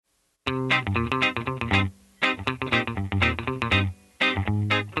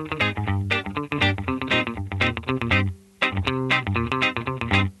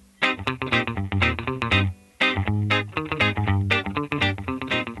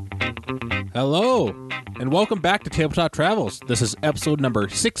Hello, and welcome back to Tabletop Travels. This is episode number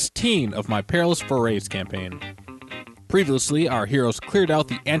 16 of my Perilous Forays campaign. Previously, our heroes cleared out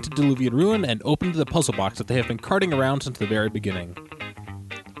the antediluvian ruin and opened the puzzle box that they have been carting around since the very beginning.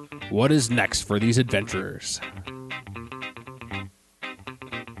 What is next for these adventurers?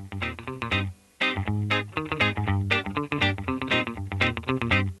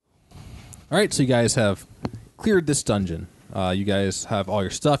 Alright, so you guys have cleared this dungeon. You guys have all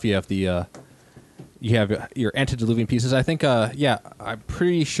your stuff. You have the you have your antediluvian pieces. I think I'm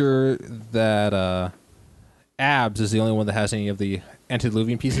pretty sure that Abs is the only one that has any of the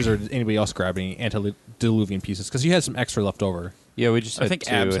antediluvian pieces, or did anybody else grab any antediluvian pieces? Because you had some extra left over. Yeah, we just had think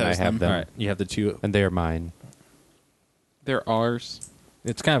two, Abs and I has have them. All right, you have the two. And they are mine. They're ours.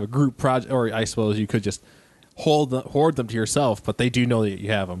 It's kind of a group project, or I suppose you could just hoard them to yourself, but they do know that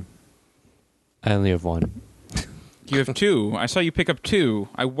you have them. I only have one. You have two. I saw you pick up two.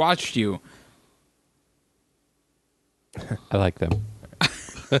 I watched you. I like them.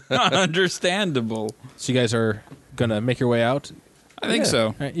 Understandable. So you guys are gonna make your way out. I think so.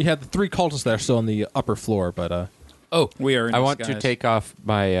 All right, you have the three cultists that are still on the upper floor, but We are in I want to disguise. take off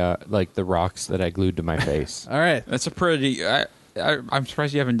my the rocks that I glued to my face. all right. That's a pretty... I'm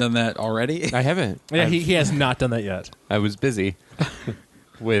surprised you haven't done that already. I haven't. Yeah, he has not done that yet. I was busy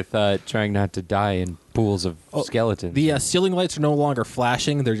with trying not to die in pools of skeletons. The ceiling lights are no longer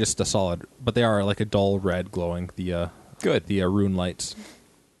flashing; they're just a solid, but they are like a dull red glowing. The rune lights.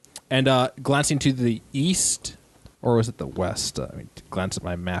 And glancing to the east, or was it the west? Let me glance at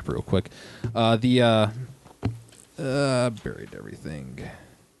my map real quick. Buried everything.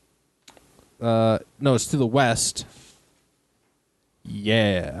 No, it's to the west.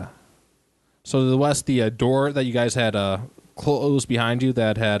 Yeah. So to the west, the door that you guys had closed behind you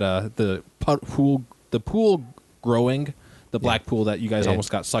that had the pool growing, the black pool that you guys almost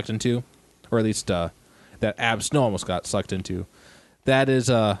got sucked into, or at least that Ab Snow almost got sucked into. That is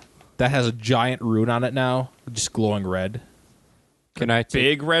that has a giant rune on it now, just glowing red. Can I take...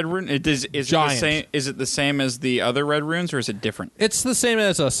 Big red rune? Is it the Giant. same? Is it the same as the other red runes, or is it different? It's the same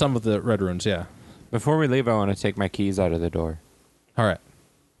as some of the red runes, yeah. Before we leave, I want to take my keys out of the door. All right.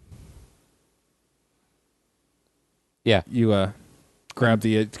 Yeah. You grab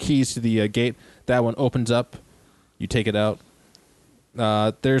the keys to the gate. That one opens up. You take it out.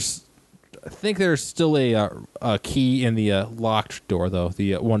 I think there's still a key in the locked door, though.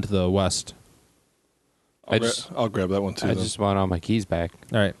 The one to the west. I'll grab that one too. I then. just want all my keys back.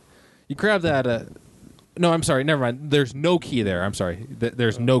 All right. You grab that. No, I'm sorry. Never mind. There's no key there. I'm sorry.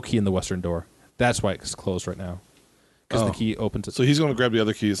 There's no key in the western door. That's why it's closed right now. Because the key opens it. So he's going to grab the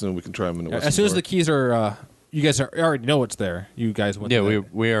other keys, and then we can try them in the western As soon as door. the keys are, you guys already know what's there. You guys went. Yeah, to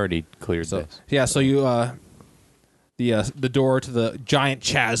we already cleared So this. yeah, so you the door to the giant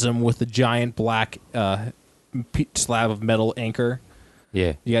chasm with the giant black slab of metal anchor.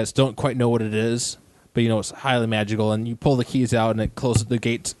 Yeah. You guys don't quite know what it is, but you know it's highly magical. And you pull the keys out, and it closes. The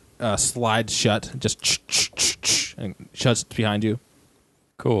gate slides shut, just and shuts behind you.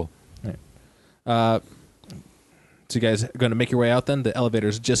 Cool. So you guys are going to make your way out. Then the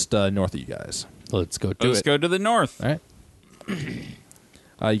elevator's just north of you guys. Let's go do Let's it. go to the north. All right.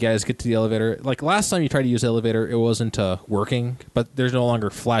 You guys get to the elevator. Like last time you tried to use the elevator, it wasn't working, but there's no longer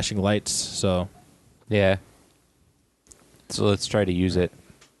flashing lights. So Yeah. So let's try to use it.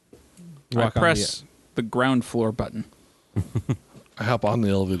 you I walk on press the ground floor button. I hop on the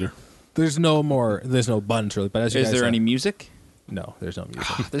elevator. There's no buttons really. But as you Is guys there any music? No, there's no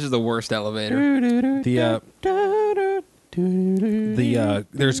music. This is the worst elevator.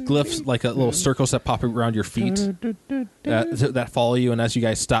 There's glyphs like little circles that pop around your feet that follow you, and as you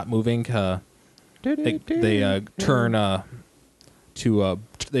guys stop moving, they turn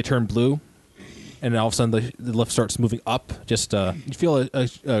they turn blue, and then all of a sudden the lift starts moving up. Just you feel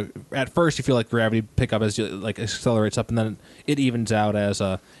at first you feel like gravity pick up as you like accelerates up, and then it evens out as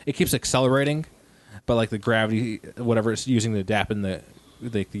it keeps accelerating, but like the gravity, whatever it's using to dampen the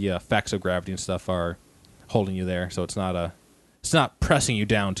effects of gravity and stuff are holding you there, so it's not pressing you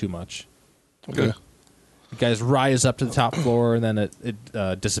down too much. Okay. You guys rise up to the top floor, and then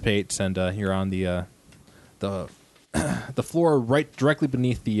it dissipates, and you're on the floor right directly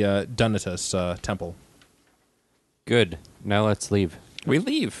beneath the Donatus temple. Good. Now let's leave. We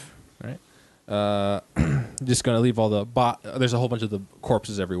leave. Right. Just gonna leave all the there's a whole bunch of the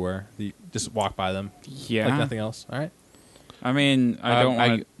corpses everywhere. You just walk by them Yeah. like nothing else. All right. I mean, I don't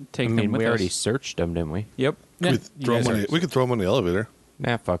want to take them with we already us. searched them, didn't we? Yep. Yeah, We could throw them on the elevator.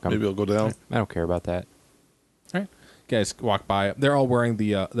 Nah, fuck them. Maybe it'll go down. I don't care about that. All right. Guys walk by. They're all wearing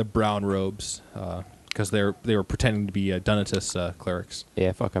the brown robes because they were pretending to be Donatus clerics.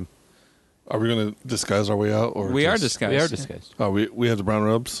 Yeah, fuck them. Are we going to disguise our way out? Or We are just- disguised. We are disguised. Oh, we have the brown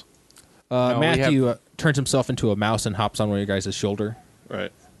robes? No, we Matthew turns himself into a mouse and hops on one of your guys' shoulder.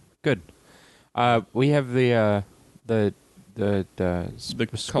 Right. Good. We have the The squid.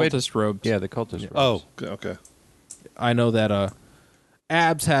 cultist robes. Yeah, the cultist. Oh, robes. okay. I know that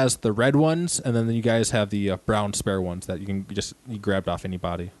Abs has the red ones, and then you guys have the brown spare ones that you grabbed off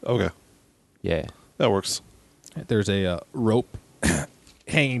anybody. Okay. Yeah. That works. There's a rope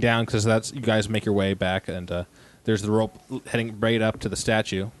hanging down because that's you guys make your way back, and there's the rope heading right up to the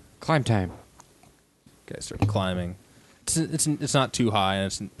statue. Climb time. You guys start climbing. It's not too high, and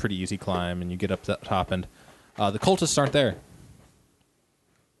it's a pretty easy climb, and you get up to the top, and the cultists aren't there.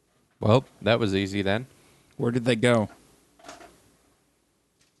 Well, that was easy then. Where did they go?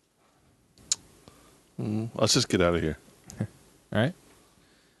 Let's just get out of here. All right.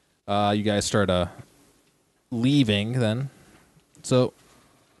 You guys start leaving then. So,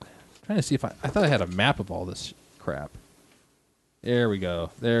 trying to see if I thought I had a map of all this crap. There we go.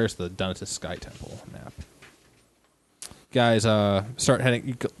 There's the Donatus Sky Temple map. Guys, start heading.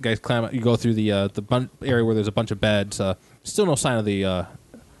 You guys climb. You go through the area where there's a bunch of beds. Still no sign of the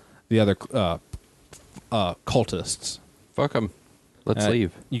other cultists. Fuck them. Let's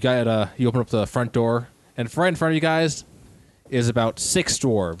leave. You open up the front door, and right in front of you guys is about 6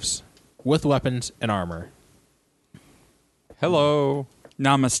 dwarves with weapons and armor. Hello.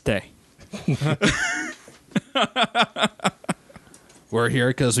 Namaste. We're here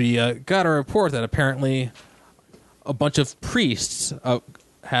because we got a report that apparently a bunch of priests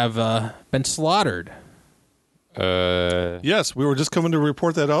have been slaughtered. Yes, we were just coming to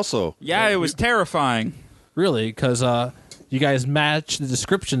report that also. Yeah, it was terrifying. Really, because you guys match the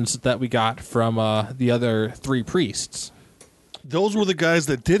descriptions that we got from the other 3 priests. Those were the guys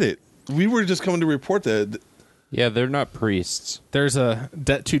that did it. We were just coming to report that. Yeah, they're not priests. There's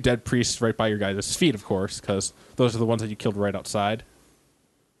 2 dead priests right by your guys' feet, of course, because those are the ones that you killed right outside.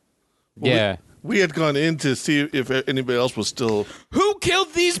 Well, Yeah. We had gone in to see if anybody else was still. Who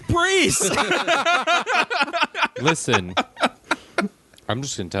killed these priests? Listen. I'm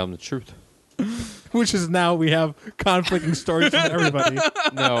just going to tell them the truth. Which is now we have conflicting stories from everybody.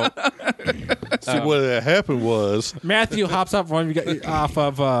 No. See, what had happened was. Matthew hops off off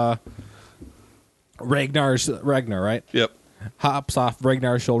of Ragnar, right? Yep. Hops off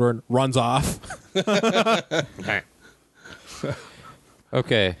Ragnar's shoulder and runs off.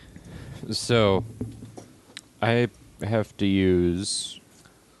 Okay. So, I have to use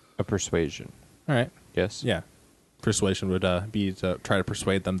a persuasion. All right. Yes? Yeah. Persuasion would be to try to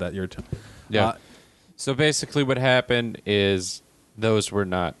persuade them that you're... Yeah. So basically what happened is those were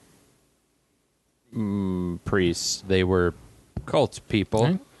not priests. They were cult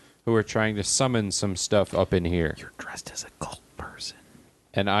people who were trying to summon some stuff up in here. You're dressed as a cult person.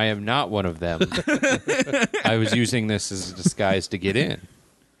 And I am not one of them. I was using this as a disguise to get in.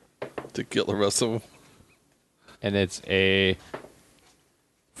 To kill the rest of them. And it's a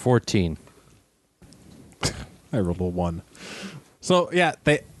 14. I rolled a 1. So, yeah,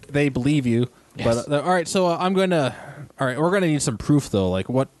 they believe you. Yes. But all right, so I'm going to... All right, we're going to need some proof, though. Like,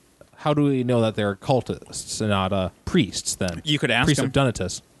 what... How do we know that they're cultists and not priests, then? You could ask priests them. of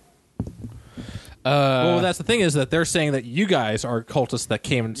Donatus. Well, that's the thing is that they're saying that you guys are cultists that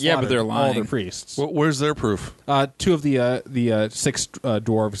came and Yeah, but slaughtered they're all lying. the priests. Where's their proof? 2 of the 6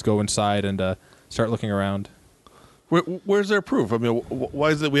 dwarves go inside and start looking around. Where's their proof? I mean, why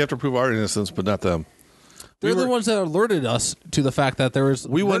is it we have to prove our innocence but not them? They're the ones that alerted us to the fact that there was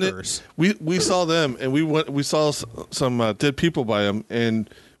We went in, murders. we saw them, and we saw some dead people by them, and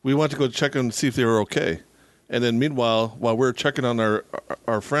we went to go check them to see if they were okay. And then meanwhile, while we were checking on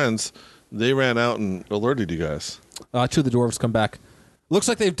our friends, they ran out and alerted you guys. 2 of the dwarves come back. Looks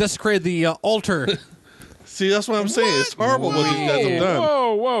like they've desecrated the altar. See, that's what I'm saying. It's horrible what these guys have done.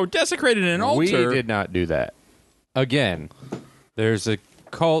 Whoa. Desecrated an altar. We did not do that. Again, there's a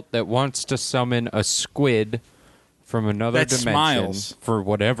cult that wants to summon a squid from another That dimension smiles. for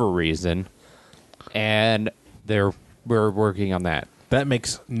whatever reason, and we're working on that. That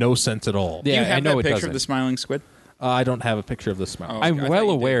makes no sense at all. Do you Yeah, have I know that it picture doesn't. of the smiling squid? I don't have a picture of the smile. Oh. I'm I thought well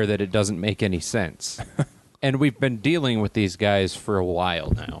you aware that it doesn't make any sense, and we've been dealing with these guys for a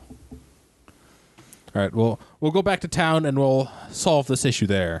while now. All right, we'll go back to town and we'll solve this issue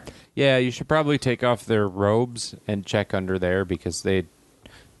there. Yeah, you should probably take off their robes and check under there because they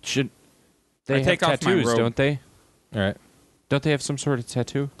should. They I have take off my tattoos, robe. don't they? All right. Don't they have some sort of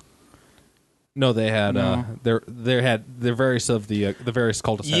tattoo? No, they had No. they had the various of the various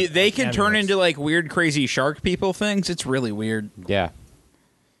cultists. had They can turn amulets. into like weird, crazy shark people things. It's really weird. Yeah.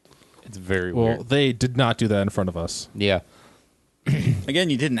 It's very Well, weird. they did not do that in front of us. Yeah. Again,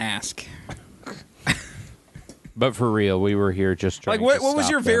 you didn't ask. But for real, we were here just trying Like, to what was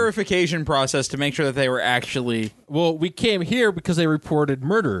stop your them. verification process to make sure that they were actually... Well, we came here because they reported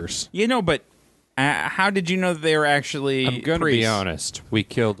murderers. But how did you know that they were actually I'm going to be priests? honest. We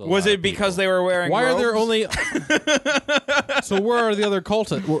killed a Was lot it of because people. they were wearing Why are there robes? only? So where are the other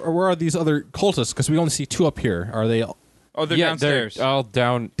cultists? Where are these other cultists? Because we only see two up here. Are they Oh, they're Yeah, downstairs. they're all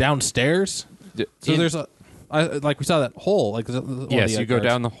down. downstairs? So in- there's a, like we saw that hole. Like one of Yes, the you go guards.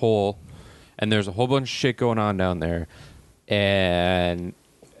 down the hole, and there's a whole bunch of shit going on down there, and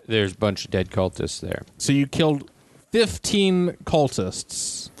there's a bunch of dead cultists there. So you killed 15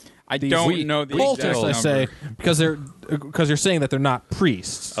 cultists. I These don't know the cultists, exact I number. say, because you're saying that they're not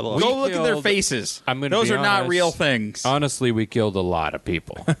priests. I lost. Go look at their killed- faces. I'm gonna Those be are not honest. real things. Honestly, we killed a lot of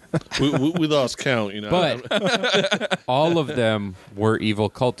people, we lost count. You know, but all of them were evil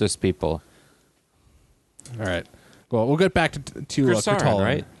cultist people. All right. Well, we'll get back to Chrysaran, Kritalin.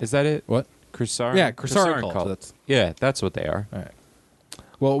 right? Is that it? What? Chrysaran? Yeah, Chrysaran cult. That's- Yeah, that's what they are. All right.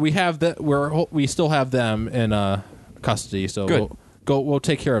 Well, we have that. We still have them in custody. So Good. We'll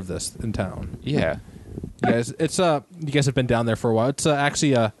take care of this in town. Yeah. You guys, you guys have been down there for a while. It's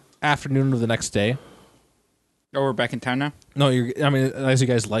actually afternoon of the next day. Oh, we're back in town now? No, I mean, as you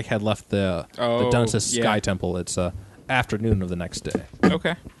guys had left the Dunasis yeah. Sky Temple, it's afternoon of the next day.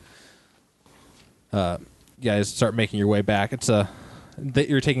 Okay. You guys start making your way back. It's that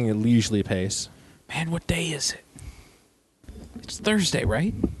you're taking a leisurely pace. Man, what day is it? It's Thursday,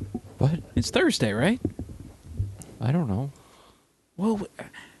 right? What? It's Thursday, right? I don't know. Well,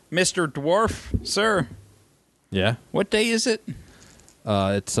 Mr. Dwarf, sir, Yeah. what day is it?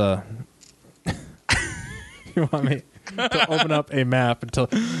 It's you want me to open up a map until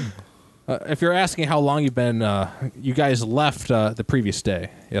if you're asking how long you've been you guys left the previous day,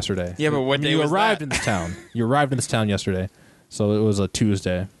 yesterday. Yeah, but what day you was arrived that? in this town. You arrived in this town yesterday. So it was a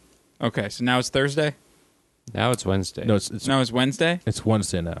Tuesday. Okay, so now it's Thursday? Now it's Wednesday. No, it's No, it's Wednesday? it's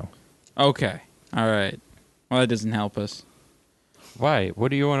Wednesday now. Okay. All right. Well, that doesn't help us. Why?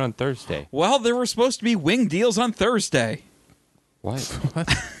 What do you want on Thursday? Well, there were supposed to be wing deals on Thursday. What?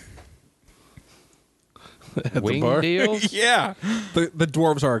 the Wing bar? deals? Yeah. The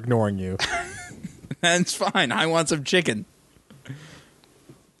dwarves are ignoring you. That's fine. I want some chicken.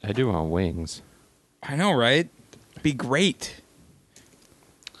 I do want wings. I know, right? Be great,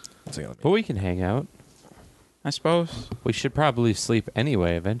 But we can hang out. I suppose. We should probably sleep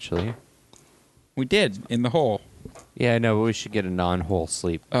anyway eventually. We did, in the hole. Yeah, I know, but we should get a non-whole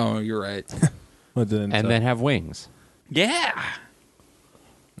sleep. Oh, you're right. But then, And then have wings. Yeah.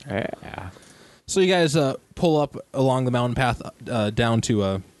 Yeah. so you guys pull up along the mountain path down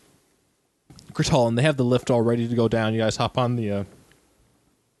to Kritalin. They have the lift all ready to go down. You guys hop on the. Are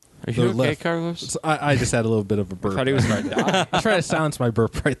The you okay, left. Carlos? I just had a little bit of a burp. I thought he was about to die. I tried to silence my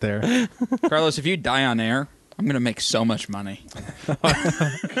burp right there. Carlos, if you die on air, I'm going to make so much money.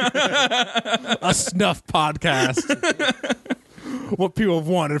 A snuff podcast. What people have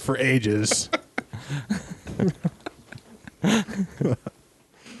wanted for ages.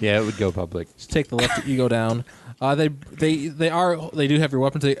 Yeah, it would go public. Just take the left. You go down. They do have your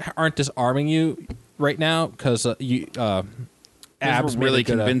weapons. They aren't disarming you right now because you. Abs were made really a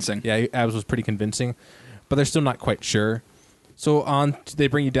good, convincing. Yeah, Abs was pretty convincing, but they're still not quite sure. So they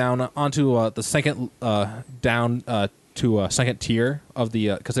bring you down onto the second down to a second tier of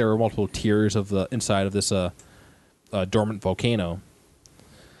the because there were multiple tiers of the inside of this dormant volcano.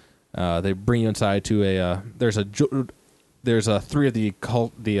 They bring you inside to a there's three of the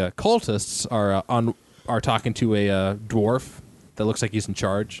cultists are talking to a dwarf that looks like he's in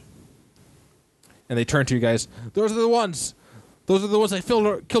charge, and they turn to you guys. Those are the ones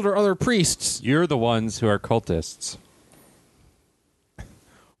that killed our other priests. You're the ones who are cultists.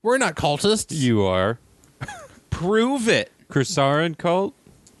 We're not cultists. You are. Prove it. Chrysaran cult?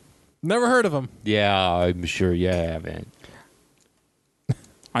 Never heard of them. Yeah, I'm sure you haven't.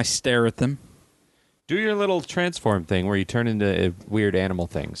 I stare at them. Do your little transform thing where you turn into weird animal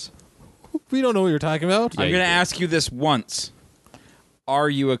things. We don't know what you're talking about. Yeah, I'm you going to do. ask you this once. Are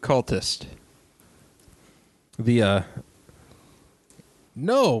you a cultist?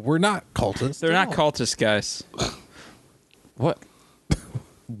 No, we're not cultists. They're not cultists, guys. What?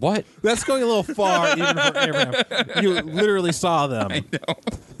 What? That's going a little far, even for Abraham. You literally saw them. I know.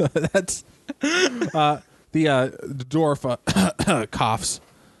 That's the dwarf coughs.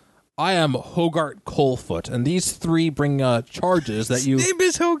 I am Hogarth Coalfoot, and these three bring charges that you. His name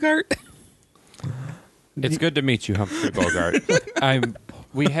is Hogarth. It's good to meet you, Humphrey Bogart.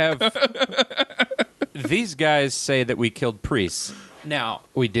 We have these guys say that we killed priests. Now,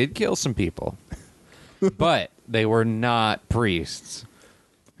 we did kill some people, but they were not priests.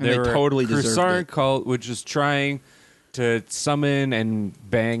 And they totally deserved Crusarn it. cult, which is trying to summon and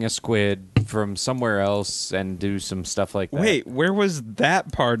bang a squid from somewhere else and do some stuff like that. Wait, where was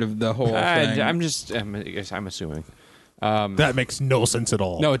that part of the whole thing? I'm assuming. That makes no sense at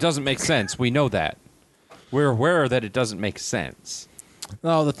all. No, it doesn't make sense. We know that. We're aware that it doesn't make sense.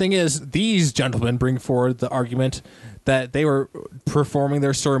 No, the thing is, these gentlemen bring forward the argument that they were performing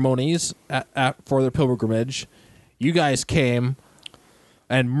their ceremonies for their pilgrimage. You guys came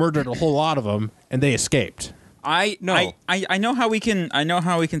and murdered a whole lot of them, and they escaped. I know how we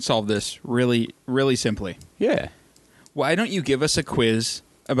can solve this really, really simply. Yeah. Why don't you give us a quiz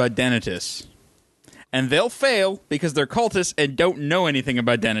about Denitus? And they'll fail because they're cultists and don't know anything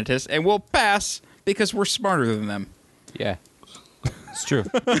about Denitus, and we'll pass because we're smarter than them. Yeah. It's true.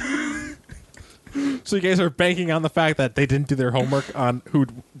 So you guys are banking on the fact that they didn't do their homework on who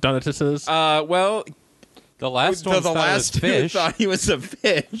Donatus is? Well, The last one the last two fish. thought he was a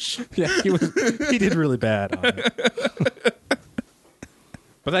fish. Yeah, he did really bad on it.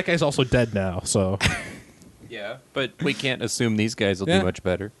 But that guy's also dead now, so... Yeah, but we can't assume these guys will Yeah. do much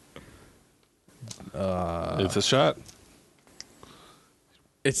better. It's a shot.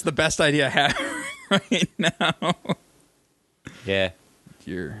 It's the best idea I have right now. Yeah.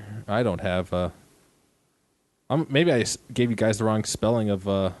 I don't have... maybe I gave you guys the wrong spelling of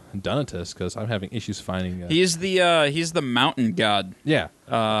Donatus, because I'm having issues finding... He's the mountain god. yeah.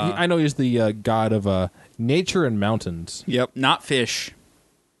 I know he's the god of nature and mountains. Yep, not fish.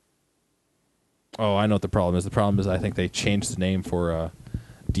 Oh, I know what the problem is. The problem is I think they changed the name for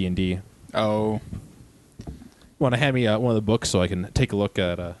D&D. Oh, Want to hand me one of the books so I can take a look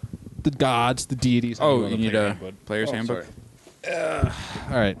at the gods, the deities. oh, and you need player a handbook. player's handbook.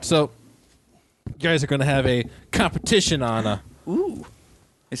 All right, so you guys are going to have a competition on... Ooh,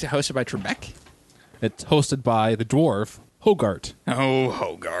 is it hosted by Trebek? it's hosted by the dwarf, Hogart. Oh,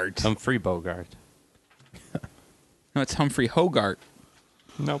 Hogart. Humphrey Bogart. No, it's Humphrey Hogart.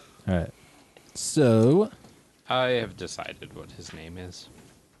 Nope. All right. So, I have decided what his name is.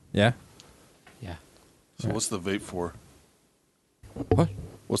 yeah. Yeah. So what's the vape for? What?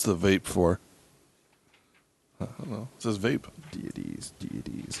 What's the vape for? I don't know. It says vape. Deities.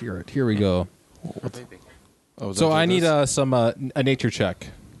 Here we go. Oh, is that So what I it need is? a nature check.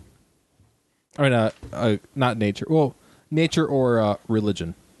 I mean, not nature. Well, nature or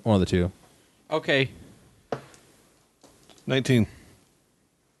religion. One of the two. Okay. 19.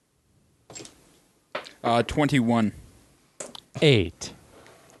 21. 8.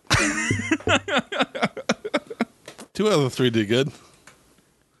 2 out of the 3 did good.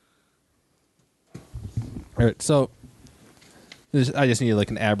 All right, so I just need like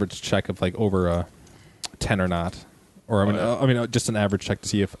an average check of like over 10 or not, or I mean, just an average check to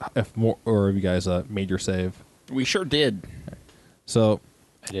see if more or if you guys made your save. We sure did. So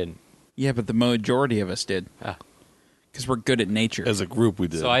I didn't. Yeah, but the majority of us did. Ah. Because we're good at nature. As a group, we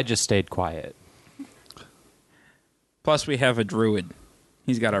did. So I just stayed quiet. Plus, we have a druid.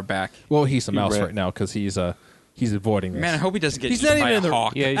 He's got our back. well, he's a mouse ran. right now because he's avoiding this. Man, I hope he doesn't get he's eaten not by even a in the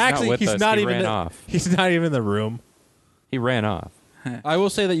hawk. Yeah, he's Actually, not with he's us. not He even ran in, off. He's not even in the room. He ran off. I will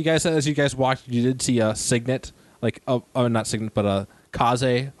say that you guys, as you guys walked, you did see a signet, like not signet, but a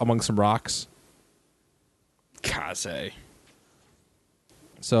kaze among some rocks. Kaze.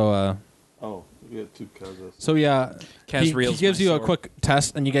 So, Oh, we got 2 Kazas. so yeah, he Kazriel's gives my you a sword. quick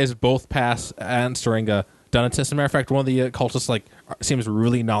test, and you guys both pass answering Donatus. As a matter of fact, one of the cultists like seems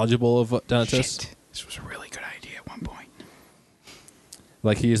really knowledgeable of Donatus. Shit. This was a really good idea at one point.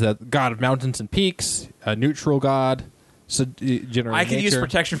 Like he's the god of mountains and peaks, a neutral god. So generating I could use nature.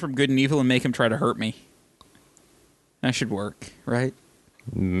 protection from good and evil and make him try to hurt me. That should work, right?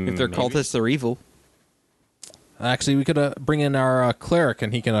 If they're cultists, they're evil. Actually, we could bring in our cleric,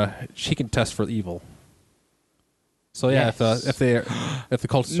 and she can test for evil. So yeah, Yes. if the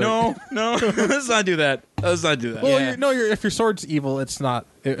cultists No, let's not do that. Let's not do that. well, Yeah. if your sword's evil, it's not.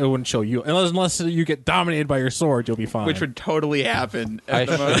 It wouldn't show you unless you get dominated by your sword. You'll be fine. Which would totally happen. I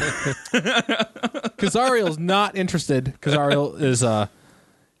Kazariel's not interested. Kazariel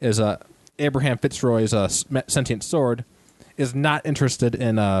is Abraham Fitzroy's sentient sword is not interested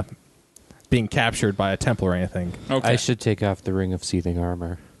in being captured by a temple or anything. Okay. I should take off the ring of seething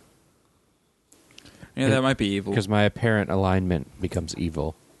armor Yeah, that might be evil. because my apparent alignment becomes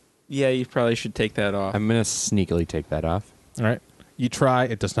evil. Yeah, you probably should take that off. I'm gonna sneakily take that off. All right, you try.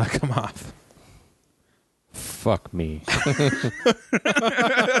 It does not come off. Fuck me.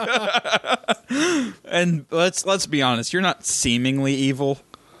 And let's be honest, you're not seemingly evil.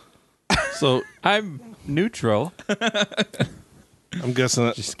 So I'm neutral, I'm guessing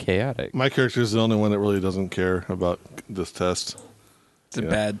that just chaotic. my character is the only one that really doesn't care about this test. It's a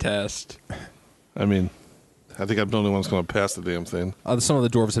bad test. I mean, I think I'm the only one that's going to pass the damn thing. Some of the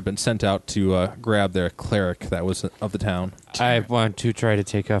dwarves had been sent out to grab their cleric that was of the town. I want to try to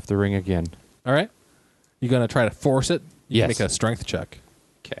take off the ring again. All right. You going to try to force it? You can Yes. make a strength check.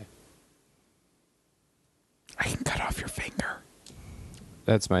 Okay. I can cut off your finger.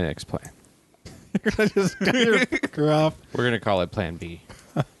 That's my next plan. Just cut your finger off. We're going to call it Plan B.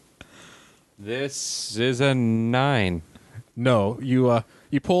 This is a 9. No, you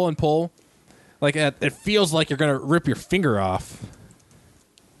pull and pull. Like it feels like you're going to rip your finger off.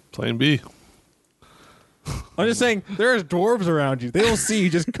 Plan B. I'm just saying, there's dwarves around you. They will see you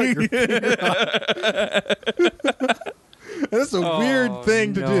just cut your finger off. That's a weird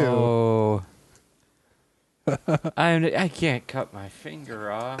thing to do. I can't cut my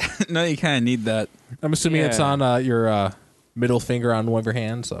finger off. No, you kind of need that. I'm assuming it's Yeah. on your middle finger on one of your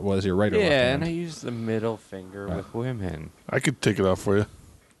hands. Was your right or left Yeah, hand? and I use the middle finger with women. I could take it off for you.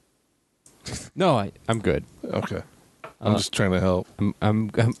 No, I'm good. Okay. I'm just trying to help.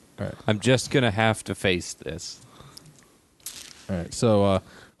 I'm right. I'm just gonna have to face this. All right. So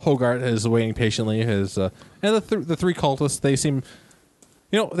Hogarth is waiting patiently. And the three cultists, they seem,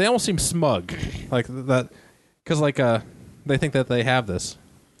 they almost seem smug, like that, because they think that they have this.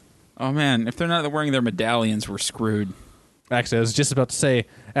 Oh man, if they're not wearing their medallions, we're screwed. Actually, I was just about to say,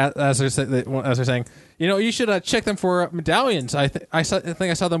 as they're saying, you should check them for medallions. I think I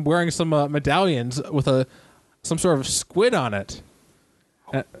saw them wearing some medallions with some sort of squid on it.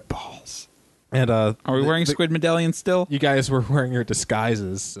 Balls. And Are we wearing squid medallions still? You guys were wearing your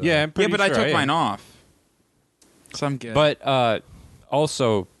disguises. So. Yeah, I'm Yeah, pretty but I sure took am. mine off. So I'm good. But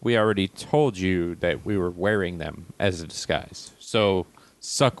also, we already told you that we were wearing them as a disguise. So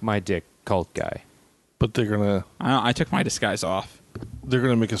suck my dick, cult guy. But they're I took my disguise off.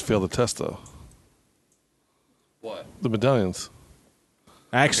 gonna make us fail the test though. What? The medallions.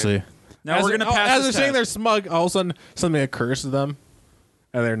 Actually, No, as we're gonna pass As this they're saying test. they're smug, all of a sudden something occurs to them,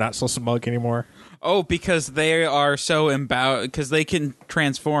 and they're not so smug anymore. Oh, because they are so imbalanced. Because they can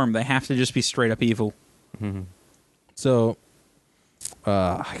transform. They have to just be straight up evil. So,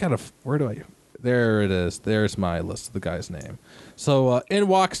 I gotta. Where do I? There it is. There's my list of the guy's name. So in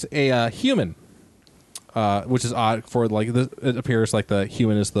walks a human, which is odd for it appears like the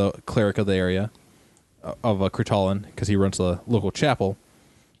human is the cleric of the area of Critallan because he runs the local chapel.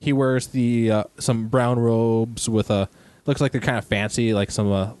 He wears the some brown robes with looks like they're kind of fancy, like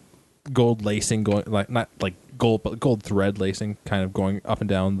some gold lacing going, like not like gold but gold thread lacing kind of going up and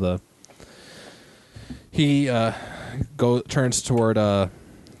down the. He turns toward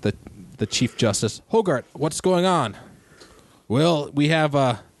the Chief Justice. Hogarth, what's going on? Well, we have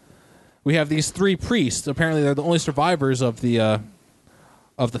these 3 priests. Apparently, they're the only survivors of the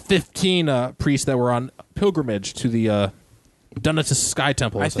 15 priests that were on pilgrimage to the Donatus Sky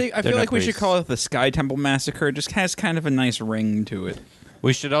Temple. I feel They're like not we should priests. call it the Sky Temple Massacre. It just has kind of a nice ring to it.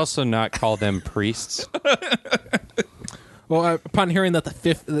 We should also not call them priests. Well, upon hearing that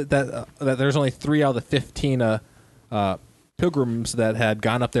that there's only 3 out of the 15 pilgrims that had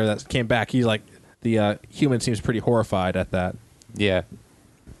gone up there that came back, he's like the human seems pretty horrified at that. Yeah.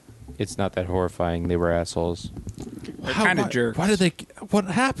 It's not that horrifying. They were assholes. They're kind of why- jerks. Why did they? What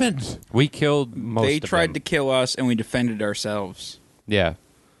happened? We killed most They of tried them. to kill us, and we defended ourselves. Yeah.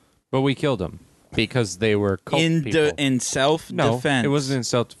 But we killed them because they were cult people. In self-defense. No, it wasn't in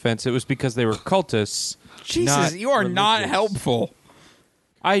self-defense. It was because they were cultists. Jesus, not you are not religious. helpful.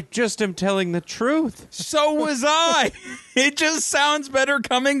 I just am telling the truth. So was I. It just sounds better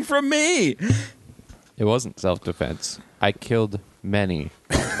coming from me. It wasn't self-defense. I killed many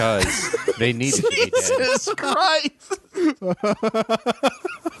because they needed to be dead. Jesus Christ.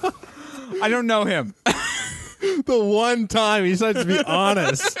 I don't know him. The one time he decides to be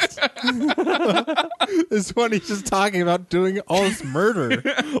honest is when he's just talking about doing all this murder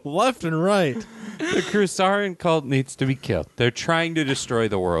left and right. The Crusarian cult needs to be killed. They're trying to destroy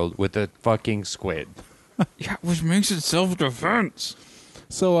the world with a fucking squid. Yeah, which makes it self-defense.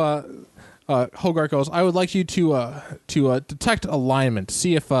 So Hogarth goes, I would like you to detect alignment,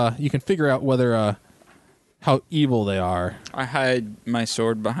 see if you can figure out whether how evil they are. I hide my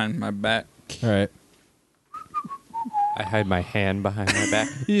sword behind my back. All right. I hide my hand behind my back.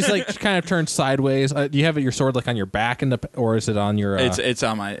 You just like kind of turn sideways. Do you have your sword like on your back or is it on your? It's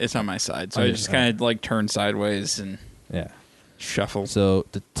on my side. So Oh, I yeah, just kind of like turn sideways and yeah. shuffle. So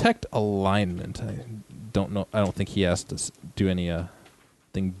detect alignment. I don't know. I don't think he has to do any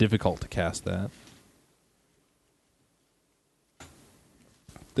thing difficult to cast that.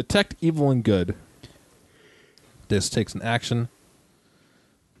 Detect evil and good. This takes an action.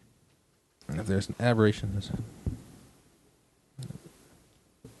 And if there's an aberration,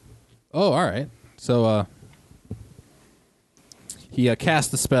 Oh, all right. So he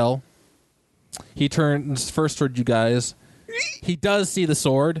casts the spell. He turns first toward you guys. He does see the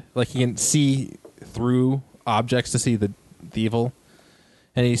sword, like he can see through objects to see the evil.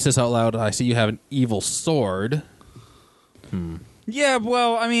 And he says out loud, "I see you have an evil sword." Yeah,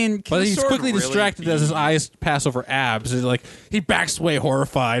 well, I mean, can But the he's sword quickly really distracted as his eyes pass over Abs. And like he backs away,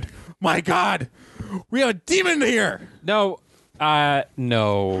 horrified. My God, we have a demon here! No. No.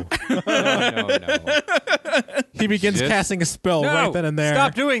 No. He begins Just- casting a spell No, right then and there.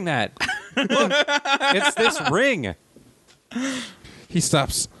 Stop doing that. Look, it's this ring. He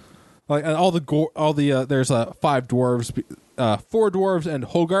stops. Like and there's 5 dwarves, 4 dwarves and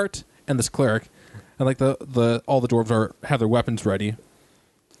Hogart and this cleric, and like all the dwarves have their weapons ready.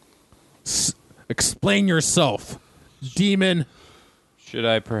 Explain yourself, demon. Should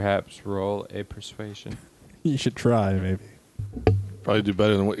I perhaps roll a persuasion? You should try, maybe. Probably do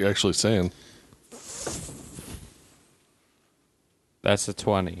better than what you're actually saying. That's a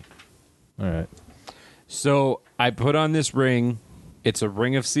 20. All right. So I put on this ring. It's a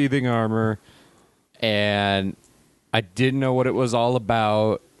ring of seething armor, and I didn't know what it was all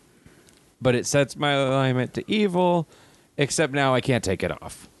about, but it sets my alignment to evil, except now I can't take it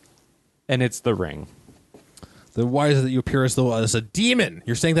off. And it's the ring. Then why is it that you appear as though as a demon?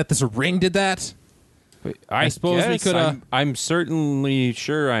 You're saying that this ring did that? I suppose we guess could, I'm certainly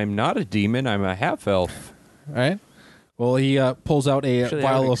sure I'm not a demon. I'm a half-elf. All right. Well, he pulls out a Actually,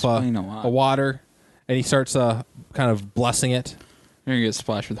 that would vial explain a lot. of water, and he starts kind of blessing it. You're going to get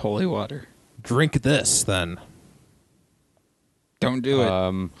splashed with holy water. Drink this, then. Don't do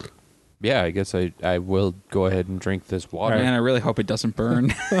it. Yeah, I guess I will go ahead and drink this water. Man, I really hope it doesn't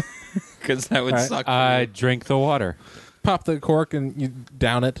burn. Because that would All right. suck. for I you. drink the water. Pop the cork and you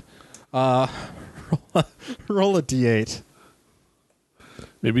down it. Roll a d8.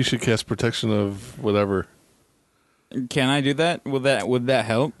 Maybe you should cast protection of whatever. Can I do that? Would that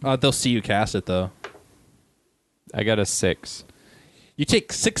help? They'll see you cast it, though. I got a 6. You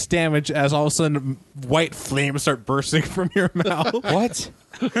take 6 damage as all of a sudden white flames start bursting from your mouth. What?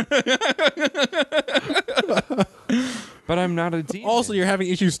 But I'm not a demon. Also, you're having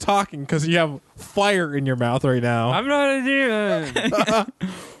issues talking because you have fire in your mouth right now. I'm not a demon.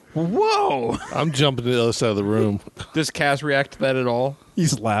 Whoa! I'm jumping to the other side of the room. Does Kaz react to that at all?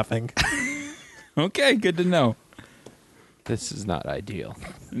 He's laughing. Okay, good to know. This is not ideal.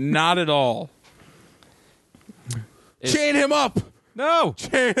 Not at all. Chain him up! No!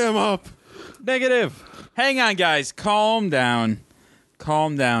 Chain him up! Negative. Hang on, guys. Calm down.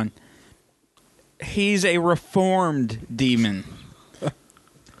 Calm down. He's a reformed demon.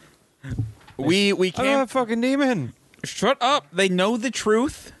 we I'm not a can't. fucking demon. Shut up. They know the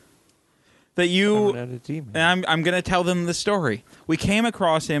truth. That I'm you. not a demon. And I'm going to tell them the story. We came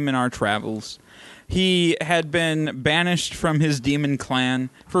across him in our travels. He had been banished from his demon clan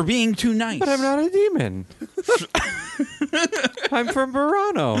for being too nice. But I'm not a demon. I'm from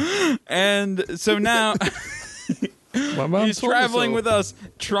Burano. And so now My mom he's told me traveling so. with us,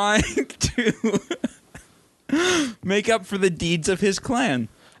 trying to make up for the deeds of his clan.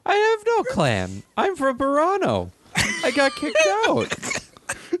 I have no clan. I'm from Burano. I got kicked out.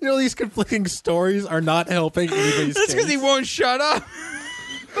 You know, these conflicting stories are not helping anybody's That's because he case. won't shut up.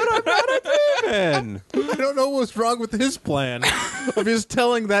 Demon. I don't know what's wrong with his plan of just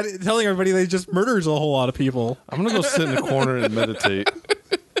telling everybody that he just murders a whole lot of people. I'm going to go sit in the corner and meditate.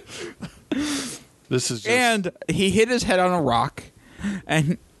 This is just... And he hit his head on a rock,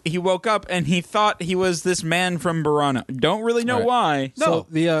 and he woke up, and he thought he was this man from Burano. Don't really know Right. why. No. So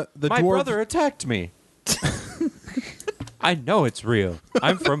the My dwarf, brother attacked me. I know it's real.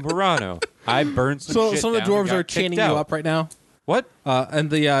 I'm from Burano. I burned some So shit some of the down and dwarves got are chaining kicked you out. up right now. What? And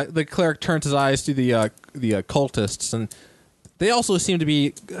the cleric turns his eyes to the cultists, and they also seem to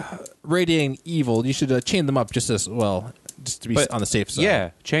be radiating evil. You should chain them up just as well, just to be But- on the safe side.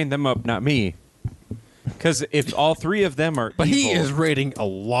 Yeah, chain them up, not me. Because if all 3 of them are but evil, he is radiating a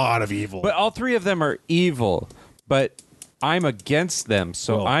lot of evil. But all 3 of them are evil. But I'm against them,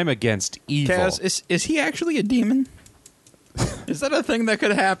 so Well, I'm against evil. Kaz, is he actually a demon? Is that a thing that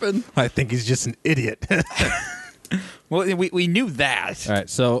could happen? I think he's just an idiot. Well, we knew that. All right,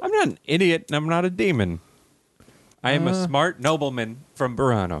 so I'm not an idiot, and I'm not a demon. I am a smart nobleman from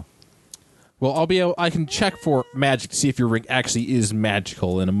Burano. well, I can check for magic to see if your ring actually is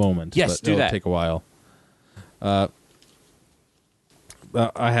magical in a moment. Yes, but do it'll that. take a while. I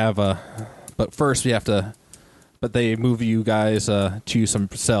have but first we have to. But they move you guys to some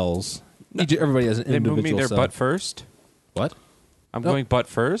cells. Everybody has an They individual move me their cell. butt first. What? I'm No. going butt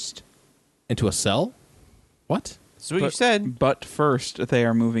first. Into a cell? What? That's what you said. But first, they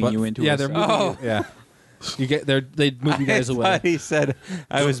are moving But- you into yeah, a they're cell. moving. Yeah, you get they move you guys I away. thought he said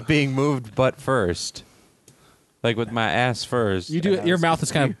I was being moved butt first. Like with my ass first. You do. Your mouth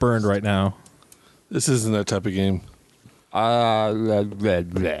is kind of burned right now. This isn't that type of game. Blah, blah,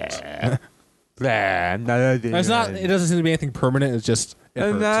 blah. Blah, I'm not a demon. It's not. It doesn't seem to be anything permanent. It's just it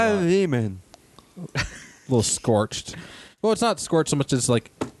I'm hurts not a a lot. demon. A little scorched. Well, it's not scorched so much as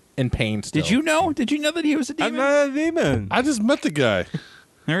like in pain. Still. Did you know? Did you know that he was a I'm demon? not a demon. I just met the guy.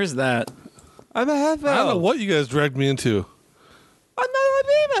 There is that. I'm a half I don't know elf. what you guys dragged me into. I'm not a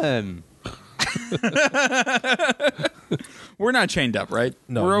demon. We're not chained up, right?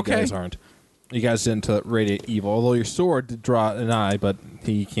 No, We're you okay. guys aren't. You guys didn't radiate evil. Although your sword did draw an eye, but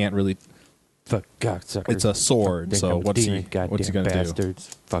he can't really. Fuck cocksuckers. It's a sword. So what's he gonna do?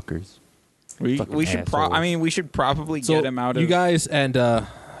 bastards, fuckers. We Fucking should. assholes. We should probably So get him out of. you guys and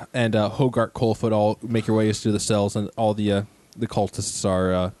Hogart Coldfoot all make your ways to the cells, and all the cultists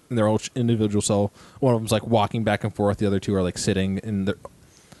are in their own individual cell. One of them's like walking back and forth. The other two are like sitting in the.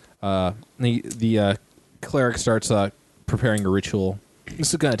 The cleric starts preparing a ritual. This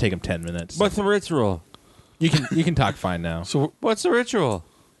is gonna take him 10 minutes. What's the ritual? you can talk fine now. So What's the ritual?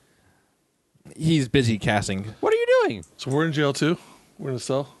 He's busy casting. What are you doing? we're in jail too. We're in a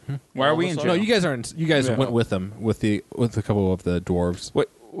cell. Why are we in jail? No, you guys aren't. You guys Yeah. went with them with a couple of the dwarves. What,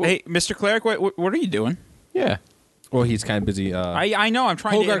 hey, Mr. Cleric, what are you doing? Yeah. Well, he's kind of busy. I know. I'm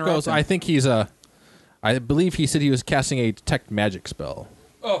trying to Hogart interrupt goes. him. I think he's I believe he said he was casting a detect magic spell.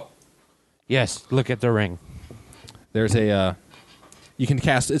 Yes. Look at the ring. There's a you can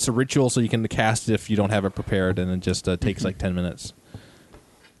cast. It's a ritual, so you can cast it if you don't have it prepared, and it just takes like 10 minutes.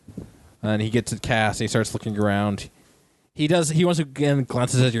 And he gets it cast. And he starts looking around. He once again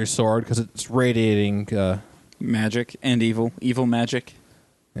glances at your sword because it's radiating. magic and evil magic.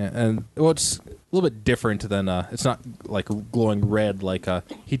 And well, it's a little bit different than it's not like glowing red. Like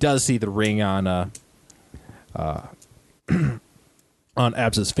he does see the ring on on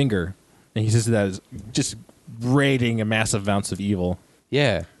Abs's finger, and he says that is just radiating a massive amounts of evil.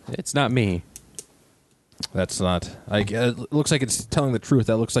 Yeah. It's not me. That's not like it looks like it's telling the truth.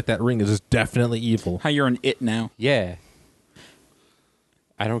 That looks like that ring is definitely evil. How you're an it now? Yeah.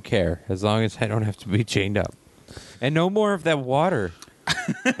 I don't care as long as I don't have to be chained up. And no more of that water.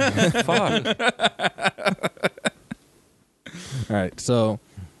 Fuck. All right, so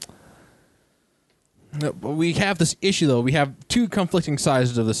we have this issue though. We have two conflicting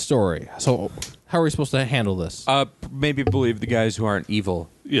sides of the story. So how are we supposed to handle this? Maybe believe the guys who aren't evil.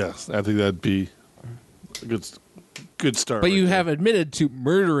 Yes, I think that'd be a good start. But right you there. have admitted to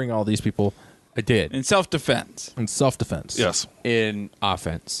murdering all these people I did. In self-defense. in self-defense. Yes. In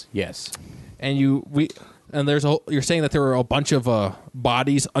offense. Yes. And you're saying that there were a bunch of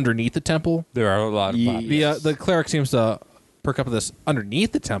bodies underneath the temple. There are a lot of Ye- bodies. The cleric seems to perk up this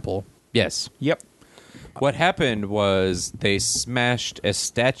underneath the temple. Yes. Yep. What happened was they smashed a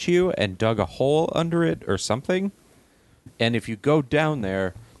statue and dug a hole under it or something. And if you go down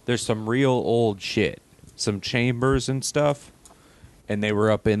there, there's some real old shit. Some chambers and stuff. And they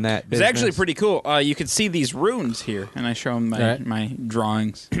were up in that It's business. actually pretty cool. You can see these runes here, and I show him my, Right. my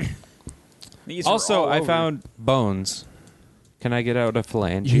drawings. These are Also, all I over. found bones. Can I get out a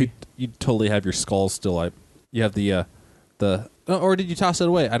phalange? You totally have your skull still. You have the or did you toss it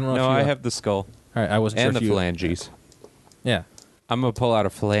away? I don't know. No, if you, I have the skull All right, I wasn't and sure the if you. phalanges. Yeah. I'm gonna pull out a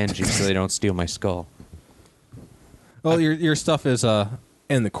phalange so they don't steal my skull. Well, your stuff is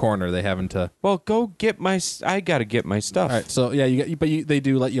in the corner. They haven't. Well, go get my. I gotta get my stuff. All right, so yeah, they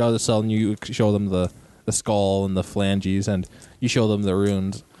do let you out of the cell, and you show them the skull and the phalanges, and you show them the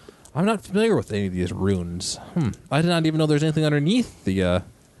runes. I'm not familiar with any of these runes. I did not even know there's anything underneath the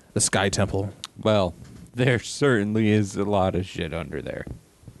Sky Temple. Well, there certainly is a lot of shit under there.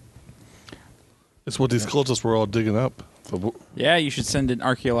 It's what these cultists were all digging up. But Yeah, you should send an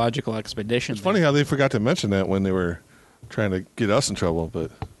archaeological expedition. it's funny how they forgot to mention that when they were trying to get us in trouble.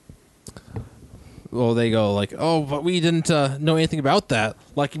 But Well, they go like, "Oh, but we didn't know anything about that.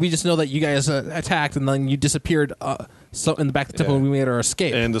 Like, we just know that you guys attacked, and then you disappeared. So in the back of the temple, Yeah. when we made our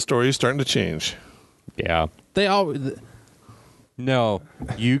escape. and the story is starting to change. Yeah. They all. No,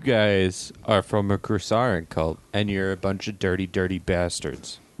 you guys are from a Crusaran cult, and you're a bunch of dirty, dirty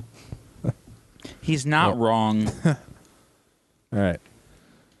bastards. He's not wrong. All right.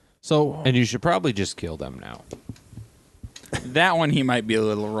 So And you should probably just kill them now. That one he might be a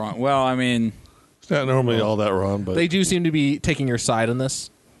little wrong. Well, I mean, It's not normally all that wrong, but they do seem to be taking your side on this.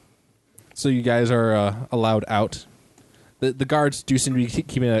 So you guys are allowed out. The guards do seem to be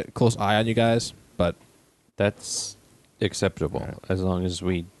keeping a close eye on you guys, but That's acceptable as long as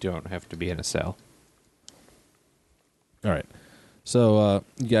we don't have to be in a cell. All right. So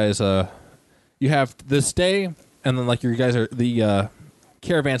you guys, you have this day, and then like you guys are the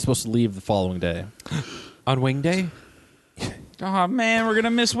caravan's supposed to leave the following day. On Wing Day? Oh man, we're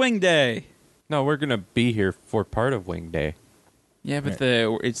gonna miss Wing Day. No, we're gonna be here for part of Wing Day. Yeah, but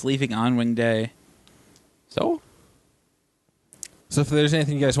it's leaving on Wing Day. So So if there's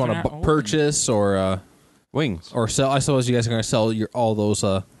anything you guys want They're to not open. purchase or wings. sell, I suppose you guys are going to sell all those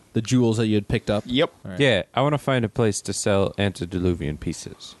the jewels that you had picked up. Yep. All right. Yeah, I want to find a place to sell antediluvian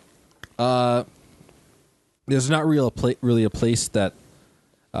pieces. There's not really a place that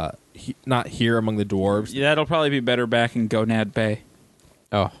not here among the dwarves. Yeah, that'll probably be better back in Gonad Bay.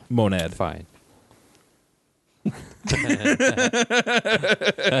 Oh, Monad. fine.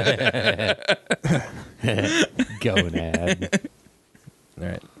 Gonad. All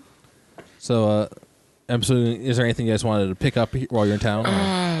right. So, I'm assuming, is there anything you guys wanted to pick up while you're in town?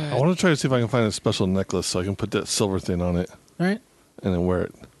 I want to try to see if I can find a special necklace so I can put that silver thing on it All right. and then wear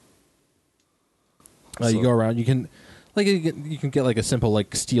it. You So- go around. You can, like, you can get like a simple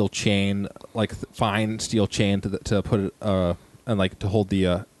like steel chain, like fine steel chain to put it and like to hold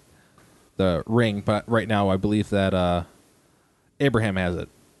the ring. But right now, I believe that Abraham has it.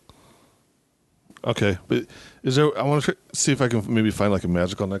 Okay, but is there? I want to see if I can maybe find like a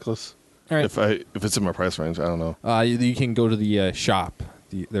magical necklace. All right. If it's in my price range, I don't know. You can go to the shop.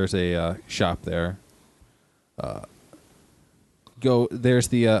 There's a shop there. There's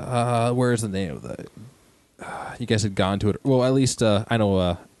the where's the name of the? You guys had gone to it. Well, at least I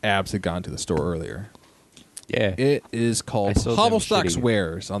know Abs had gone to the store earlier. Yeah. It is I called sold them Hobblestock's shitty.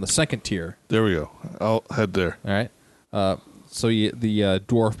 Wares on the second tier. There we go. I'll head there. All right. So the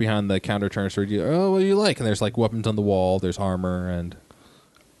dwarf behind the counter turns to you. Oh, what do you like? And there's like weapons on the wall. There's armor and.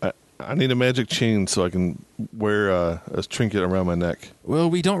 I need a magic chain so I can wear a trinket around my neck. Well,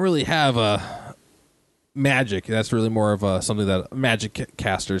 we don't really have magic. That's really more of something that magic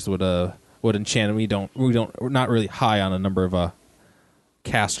casters would enchant. And we're not really high on a number of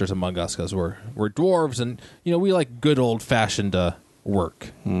casters among us because we're dwarves and we like good old fashioned work.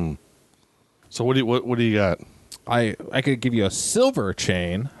 So what do you got? I could give you a silver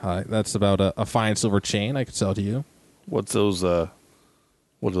chain. That's about a fine silver chain I could sell to you. What's those?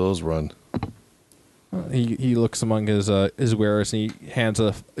 What do those run? He looks among his wares and he finds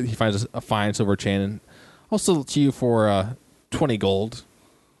a fine silver chain and I'll sell it to you for 20 gold.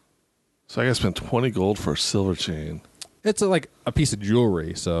 So I got to spend 20 gold for a silver chain. It's like a piece of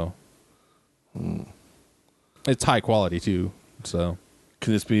jewelry, so it's high quality too. So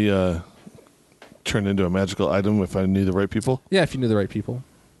Can this be turned into a magical item if I knew the right people? yeah, if you knew the right people,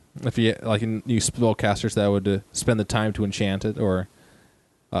 if you you spellcasters that would spend the time to enchant it, or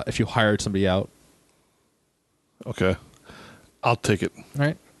if you hired somebody out. Okay, I'll take it. All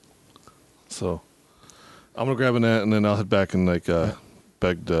right. So I'm gonna grab a net and then I'll head back and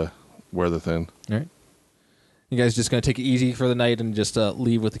beg to wear the thing. All right. You guys just gonna take it easy for the night and just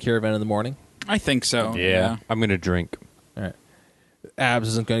leave with the caravan in the morning? I think so. Yeah. I'm going to drink. All right. Abs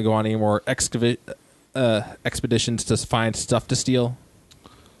isn't going to go on any more expeditions to find stuff to steal.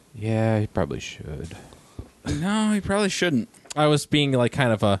 Yeah, he probably should. No, he probably shouldn't. I was being like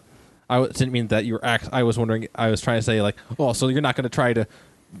kind of didn't mean that you were. I was wondering. I was trying to say like, oh, so you're not going to try to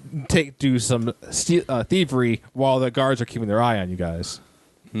do some thievery while the guards are keeping their eye on you guys.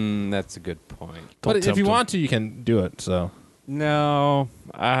 That's a good point. But if tempt you them. want to, you can do it. So, No,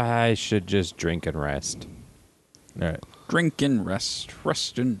 I should just drink and rest. all right. Drink and rest.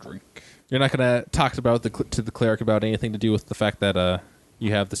 Rest and drink. You're not going to talk about to the cleric about anything to do with the fact that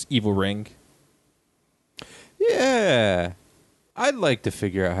you have this evil ring. Yeah. I'd like to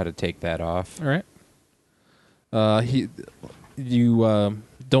figure out how to take that off. All right. You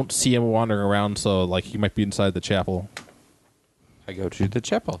don't see him wandering around, so like he might be inside the chapel. I go to the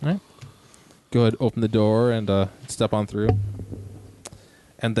chapel. All right. Go ahead, open the door, and step on through.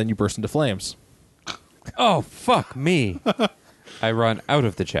 And then you burst into flames. Oh, fuck me. I run out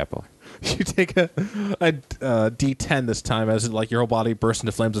of the chapel. You take a D10 this time, as like your whole body bursts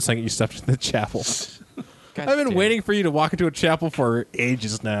into flames the second you step into the chapel. God I've been damn. waiting for you to walk into a chapel for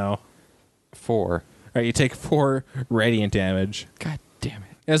ages now. 4. All right, you take 4 radiant damage. God damn it.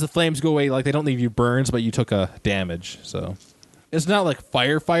 As the flames go away, like they don't leave you burns, but you took a damage. So it's not like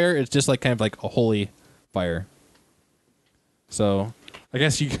fire. It's just like kind of like a holy fire. So I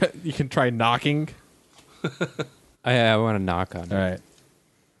guess you can try knocking. I want to knock on it. All right.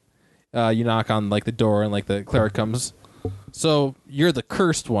 You knock on like the door, and like the cleric comes. So you're the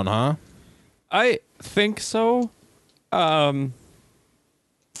cursed one, huh? I think so. What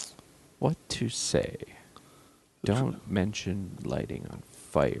to say? Don't mention lighting on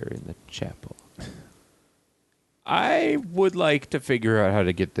fire in the chapel. I would like to figure out how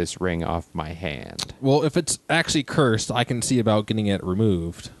to get this ring off my hand. Well, if it's actually cursed, I can see about getting it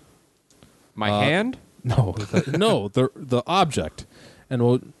removed. My hand? No, the object, and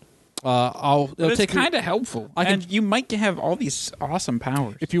we'll. It'll But it's take me- kind of helpful. I can- And you might have all these awesome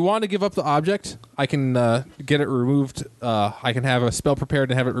powers. If you want to give up the object, I can get it removed. I can have a spell prepared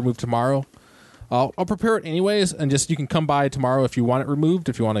and have it removed tomorrow. I'll prepare it anyways, and just you can come by tomorrow if you want it removed.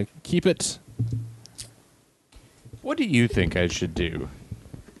 If you want to keep it, What do you think I should do?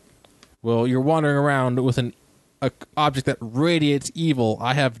 well, you're wandering around with an object that radiates evil.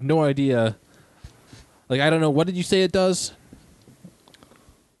 I have no idea. Like, I don't know. What did you say it does?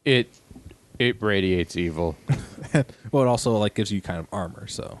 It radiates evil. Well, it also like gives you kind of armor.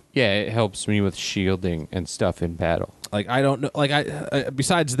 So, Yeah, it helps me with shielding and stuff in battle. like, I don't know. Like, I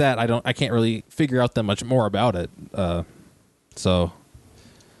besides that, I can't really figure out that much more about it. So,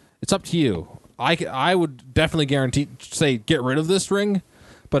 it's up to you. I would definitely say get rid of this ring,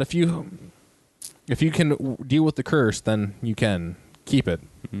 but if you can deal with the curse, then you can keep it.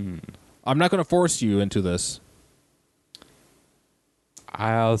 I'm not going to force you into this.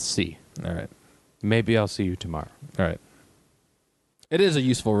 I'll see. All right. Maybe I'll see you tomorrow. All right. It is a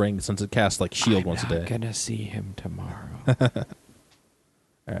useful ring since it casts like shield once a day. I'm gonna see him tomorrow. All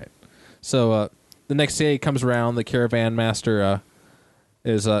right. So the next day comes around. The caravan master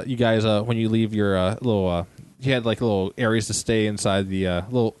is you guys when you leave your little you had like little areas to stay inside the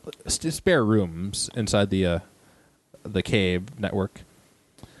little spare rooms inside the cave network.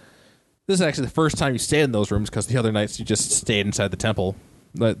 This is actually the first time you stayed in those rooms because the other nights you just stayed inside the temple,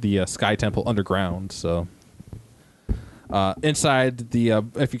 the Sky Temple underground. So inside the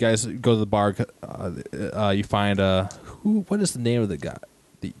if you guys go to the bar, you find what is the name of the guy?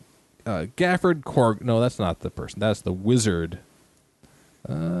 The Gafford Korg. No, that's not the person. That's the wizard.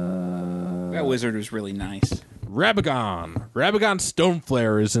 That wizard was really nice. Rabagon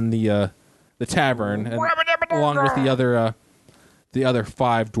Stoneflare is in the tavern, and along with the other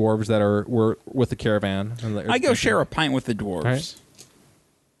 5 dwarves that were with the caravan. I go share a pint with the dwarves. Right.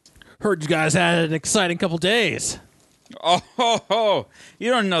 Heard you guys had an exciting couple days. Oh, ho, ho.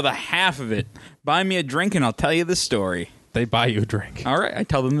 You don't know the half of it. Buy me a drink and I'll tell you the story. They buy you a drink. All right, I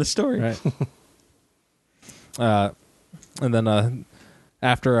tell them the story. Right. And then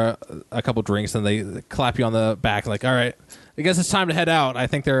after a couple drinks, then they clap you on the back, like, "All right, I guess it's time to head out." I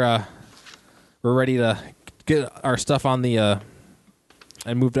think we're ready to get our stuff on the and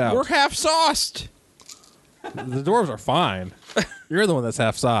moved out. We're half sauced. The dwarves are fine. You're the one that's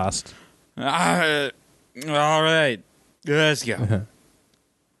half sauced. All right, let's go.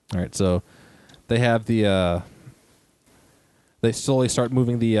 All right, so they have they slowly start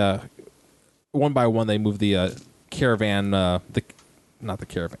moving the one by one. They move the caravan, the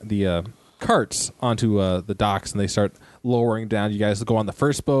carts onto the docks, and they start lowering down. You guys go on the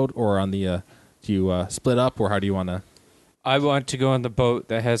first boat, or on the do you split up, or how do you want to? I want to go on the boat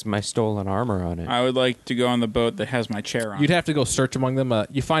that has my stolen armor on it. I would like to go on the boat that has my chair on. You'd have to go search among them.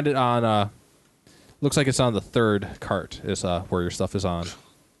 You find it on. Looks like it's on the third cart. Is where your stuff is on.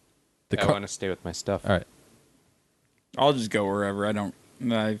 I want to stay with my stuff. All right. I'll just go wherever.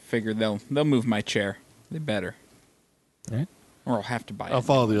 I figure they'll move my chair. They better. All right. Or I'll have to buy it. I'll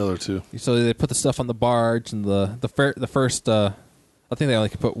follow the other two. So they put the stuff on the barge, and the first. I think they only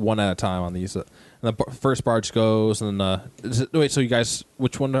can put one at a time on these. And the first barge goes, and wait. So you guys,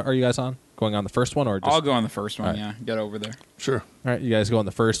 which one are you guys on? Going on the first one, or just? I'll go on the first one. All right. Yeah, get over there. Sure. All right, you guys go on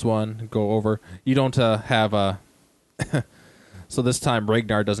the first one. Go over. You don't have a. So this time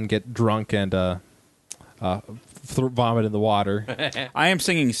Ragnar doesn't get drunk and vomit in the water. I am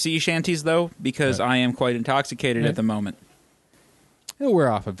singing sea shanties though because I am quite intoxicated at the moment. It'll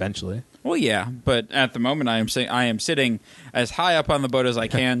wear off eventually. Well, yeah, but at the moment I am sitting as high up on the boat as I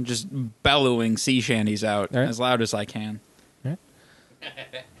can, just bellowing sea shanties out All right. as loud as I can.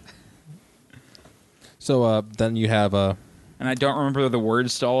 So then you have And I don't remember the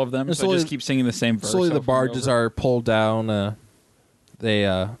words to all of them, so I just keep singing the same verse. slowly the over and barges over. are pulled down.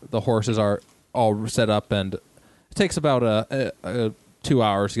 The horses are all set up, and it takes about 2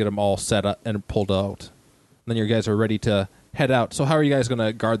 hours to get them all set up and pulled out. And then you guys are ready to head out. So how are you guys going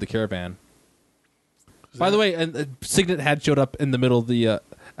to guard the caravan? By the way, and Signet had showed up in the middle of the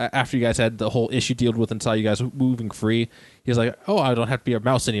after you guys had the whole issue dealt with and saw you guys moving free. He was like, "Oh, I don't have to be a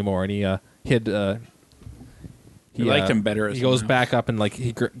mouse anymore," and he hid. He liked him better as He a goes mouse. back up and like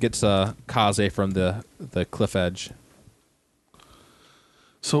he gets Kaze from the cliff edge.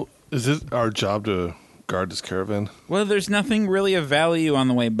 So, is it our job to guard this caravan? Well, there's nothing really of value on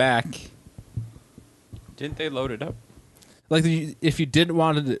the way back. Didn't they load it up? Like if you didn't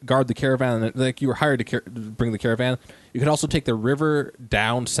want to guard the caravan, like you were hired to bring the caravan, you could also take the river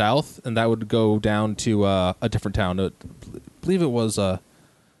down south, and that would go down to a different town. I believe it was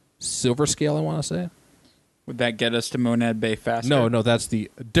Silver Scale, I want to say. Would that get us to Monad Bay faster? No, that's the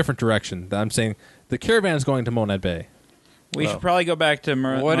different direction. I'm saying the caravan is going to Monad Bay. We should probably go back to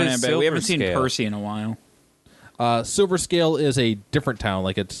What Monad is Bay. We haven't Silver seen Scale? Percy in a while. Silver Scale is a different town.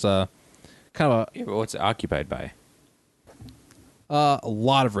 Like it's kind of Yeah, but what's it occupied by? a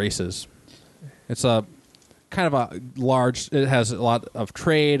lot of races. It's a kind of a large. It has a lot of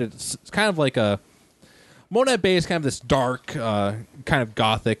trade. It's kind of like a Monad Bay is kind of this dark, kind of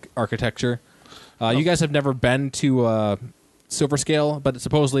gothic architecture. You guys have never been to Silver Scale, but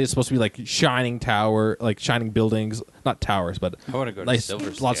supposedly it's supposed to be like shining tower, like shining buildings, not towers, but I want to go to nice, Silver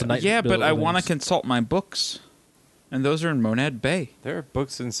lots Scale. of nice. Yeah, but I want to buildings. consult my books, and those are in Monad Bay. There are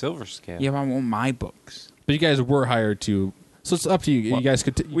books in Silver Scale. Yeah, but I want my books. But you guys were hired to, so it's up to you. You guys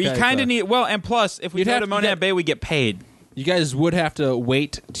could. We kind of need. Well, and plus, if we You'd go have to to Monad get- Bay, we get paid. You guys would have to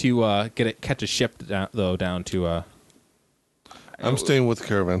wait to catch a ship down to. I'm staying with the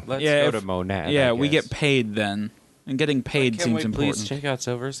caravan. Let's Yeah, go if- to Monad. Yeah, I we guess. get paid then, and getting paid Can't seems we important. Please check out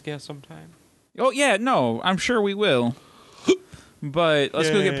Silver Scale sometime. Oh yeah, no, I'm sure we will. But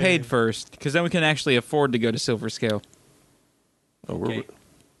let's go get paid first, because then we can actually afford to go to Silver Scale. Oh, Okay.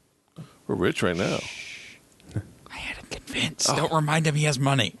 we're rich right now. I had him convinced. Don't remind him he has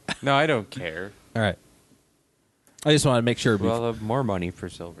money. No, I don't care. All right. I just want to make sure. We'll have more money for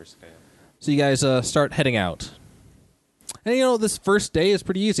Silver Scale. So you guys start heading out, and this first day is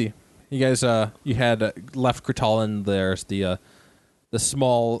pretty easy. You guys you had left Kritalin. There's the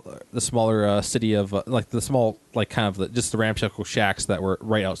smaller city of like the small like kind of just the ramshackle shacks that were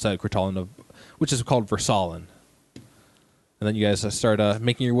right outside Kritalin, which is called Versalin. And then you guys start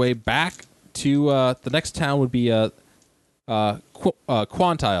making your way back to the next town would be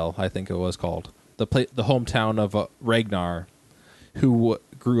Quantile, I think it was called the hometown of Ragnar, who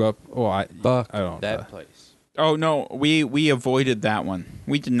grew up. Oh, I don't know that place. Oh no, we avoided that one.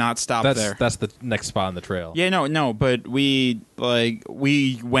 We did not stop there. That's the next spot on the trail. Yeah, no, but we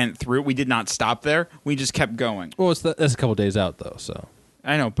went through. We did not stop there. We just kept going. Well, that's a couple days out though, so.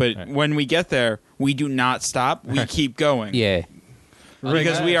 I know, but Right. when we get there, we do not stop. We keep going. Yeah.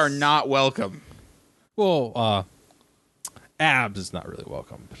 Because we are not welcome. Well, Abs is not really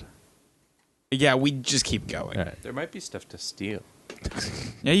welcome. Yeah, we just keep going. All right. There might be stuff to steal.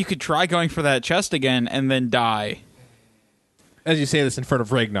 Yeah, you could try going for that chest again and then die. As you say this in front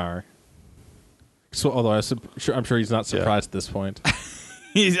of Ragnar. So, although I'm sure he's not surprised at this point. I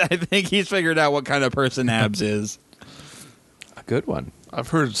think he's figured out what kind of person Abs is. A good one. I've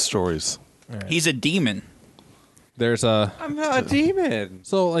heard stories. All right. He's a demon. There's a I'm not a demon.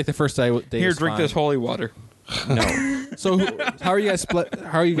 so like the first day Here, is drink fine. this holy water. No. So how are you guys split?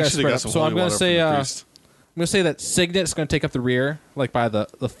 How are you We guys should've spread got up? some So I'm holy going water to say from the I'm priest. going to say that Signet's going to take up the rear, like by the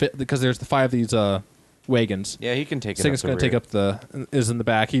fit, because there's the 5 of these wagons. Yeah, he can take it. Signet's going to take up is in the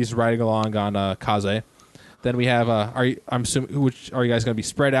back. He's riding along on Kaze. Then we have I'm assuming which are you guys going to be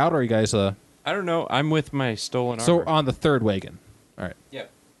spread out or are you guys I don't know. I'm with my stolen armor. so on the third wagon? All right. Yeah.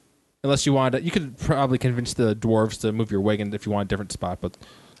 Unless you wanted, you could probably convince the dwarves to move your wagon if you want a different spot, but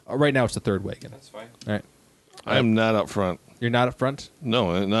right now it's the third wagon. That's fine. All right. I am not up front. You're not up front?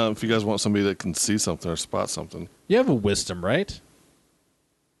 No, not if you guys want somebody that can see something or spot something. You have a wisdom, right?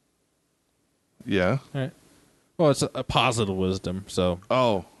 Yeah. All right. Well, it's a positive wisdom, so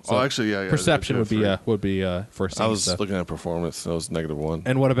Oh, So actually, yeah. perception would be free. for I seeing was stuff. looking at performance. That was -1.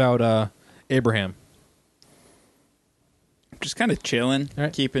 And what about Abraham? Just kind of chilling, All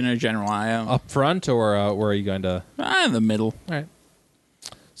right. keeping a general eye out. Up front, or where are you going to? In the middle. All right.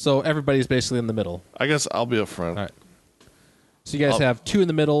 So everybody's basically in the middle. I guess I'll be up front. All right. So you guys I'll- have 2 in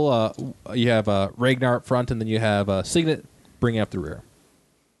the middle. You have Ragnar up front, and then you have Signet bringing up the rear.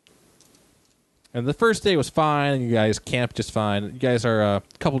 And the first day was fine, and you guys camped just fine. You guys are a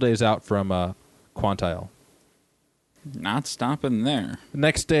couple days out from Quantile. Not stopping there. The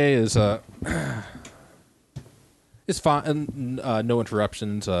next day is it's fine, and no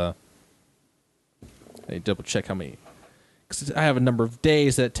interruptions. Let me double check how many. 'Cause I have a number of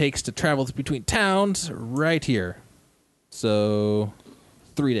days that it takes to travel between towns right here. So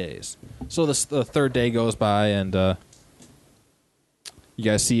 3 days. So the third day goes by, and you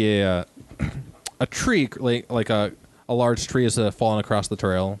guys see a tree, like a large tree, is falling across the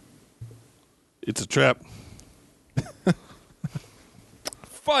trail. It's a trap.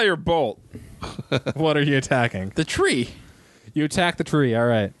 Firebolt. What are you attacking? The tree. You attack the tree. All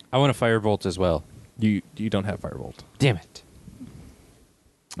right. I want a firebolt as well. You don't have firebolt. Damn it.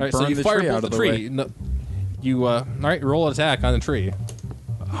 All right, Burn so you the tree firebolt out the of the tree. way. You all right? Roll an attack on the tree.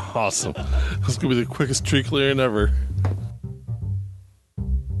 Awesome. This is going to be the quickest tree clearing ever.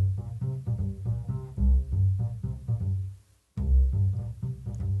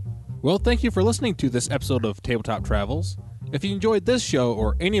 Well, thank you for listening to this episode of Tabletop Travels. If you enjoyed this show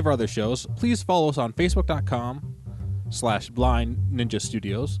or any of our other shows, please follow us on Facebook.com/Blind Ninja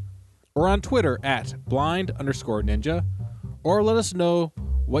Studios or on Twitter @blind_ninja, or let us know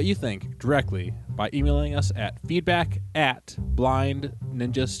what you think directly by emailing us at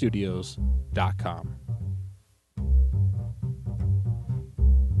feedback@blindninjastudios.com.